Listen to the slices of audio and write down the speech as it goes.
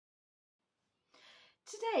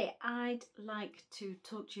Today I'd like to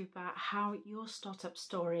talk to you about how your startup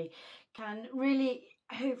story can really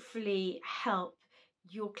hopefully help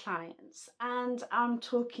your clients. And I'm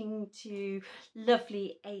talking to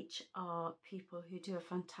lovely HR people who do a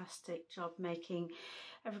fantastic job making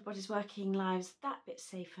everybody's working lives that bit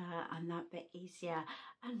safer and that bit easier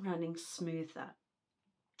and running smoother.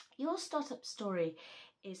 Your startup story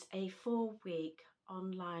is a 4-week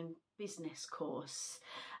online business course,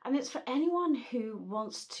 and it's for anyone who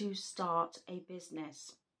wants to start a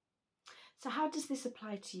business. So how does this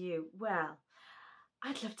apply to you? Well,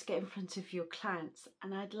 I'd love to get in front of your clients,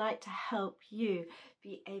 and I'd like to help you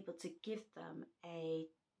be able to give them a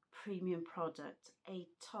premium product, a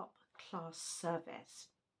top class service.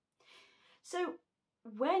 So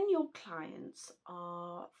when your clients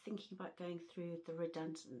are thinking about going through the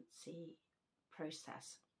redundancy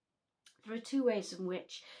process, there are 2 ways in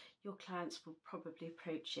which your clients will probably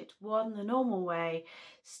approach it. One, the normal way,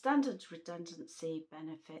 standard redundancy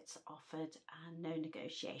benefits offered and no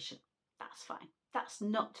negotiation. That's fine. That's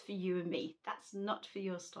not for you and me. That's not for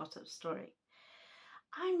your startup story.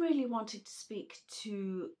 I'm really wanting to speak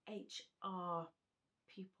to HR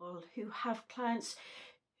people who have clients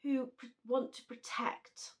who want to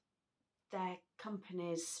protect their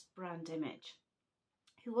company's brand image,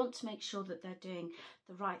 who want to make sure that they're doing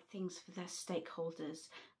the right things for their stakeholders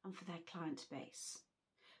and for their client base.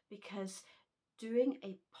 Because doing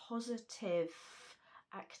a positive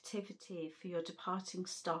activity for your departing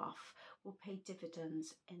staff will pay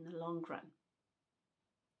dividends in the long run.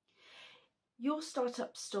 Your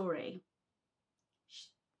startup story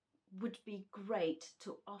would be great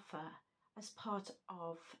to offer as part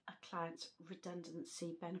of a client's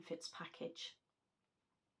redundancy benefits package.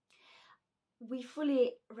 We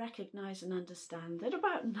fully recognise and understand that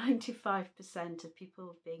about 95% of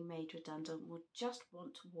people being made redundant will just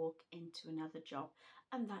want to walk into another job,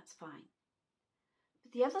 and that's fine.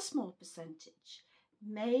 But the other small percentage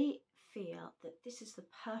may feel that this is the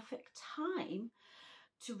perfect time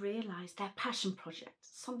to realise their passion project,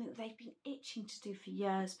 something that they've been itching to do for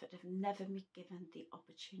years but have never been given the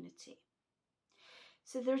opportunity.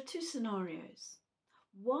 So there are 2 scenarios.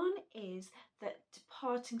 One is that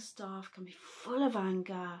departing staff can be full of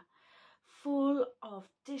anger, full of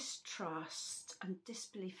distrust and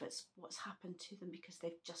disbelief at what's happened to them because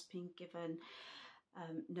they've just been given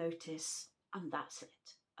notice, and that's it,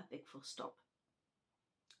 a big full stop.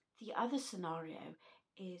 The other scenario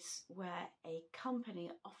is where a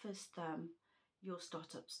company offers them your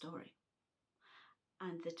startup story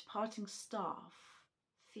and the departing staff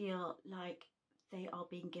feel like they are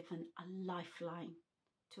being given a lifeline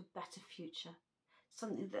to a better future,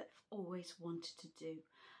 something that they've always wanted to do,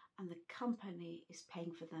 and the company is paying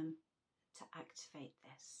for them to activate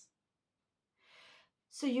this.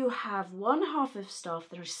 So you have one half of staff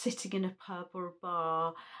that are sitting in a pub or a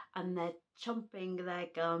bar and they're chomping their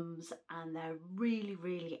gums and they're really,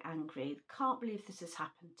 really angry. They can't believe this has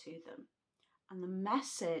happened to them. And the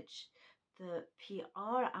message, the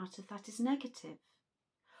PR out of that is negative.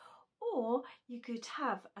 Or you could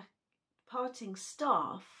have a departing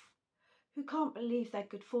staff who can't believe their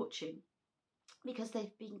good fortune because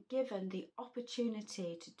they've been given the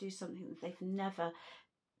opportunity to do something that they've never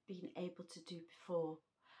been able to do before.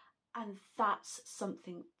 And that's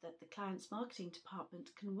something that the client's marketing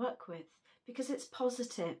department can work with because it's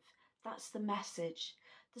positive. That's the message.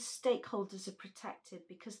 The stakeholders are protected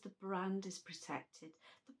because the brand is protected.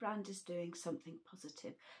 The brand is doing something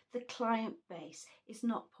positive. The client base is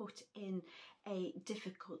not put in a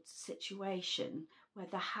difficult situation where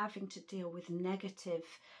they're having to deal with negative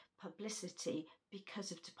publicity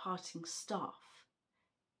because of departing staff.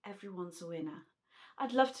 Everyone's a winner.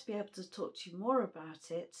 I'd love to be able to talk to you more about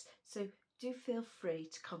it, so do feel free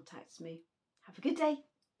to contact me. Have a good day.